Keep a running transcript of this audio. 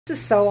This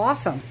is so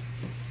awesome.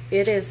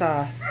 It is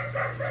a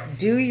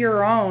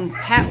do-your-own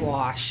pet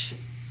wash.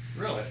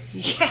 Really?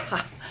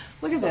 Yeah.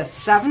 Look at this,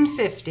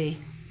 $7.50.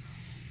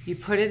 You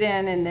put it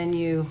in and then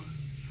you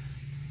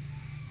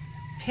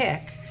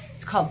pick.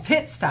 It's called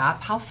Pit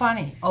Stop. How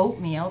funny.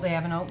 Oatmeal. They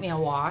have an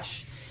oatmeal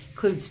wash.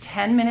 Includes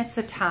 10 minutes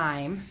of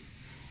time.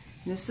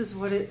 This is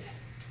what it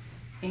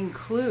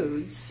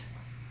includes.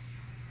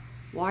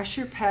 Wash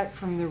your pet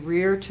from the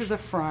rear to the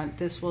front.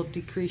 This will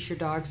decrease your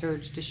dog's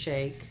urge to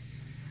shake.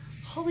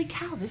 Holy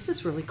cow, this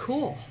is really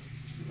cool.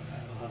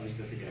 I'll have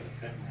to get a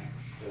pet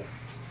ramp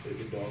so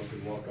the dog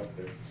could walk up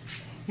there.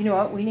 You know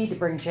what? We need to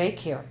bring Jake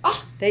here.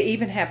 Oh, they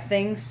even have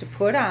things to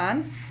put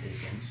on.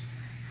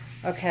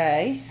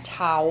 Okay,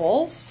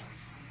 towels.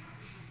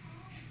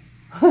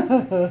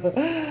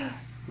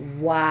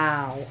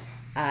 Wow,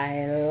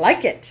 I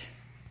like it.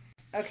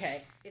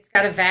 Okay, it's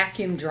got a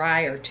vacuum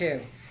dryer too,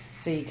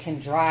 so you can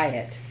dry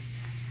it.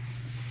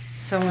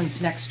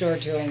 Someone's next door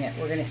doing it.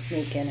 We're gonna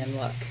sneak in and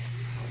look.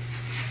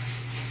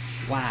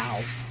 Wow.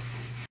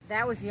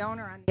 That was the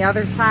owner on the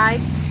other side.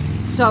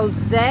 So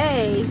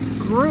they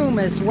groom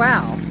as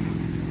well.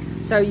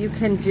 So you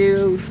can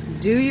do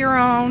your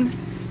own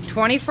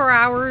 24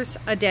 hours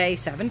a day,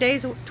 7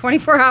 days,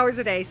 24 hours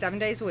a day, 7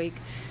 days a week,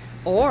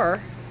 or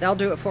they'll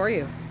do it for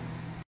you.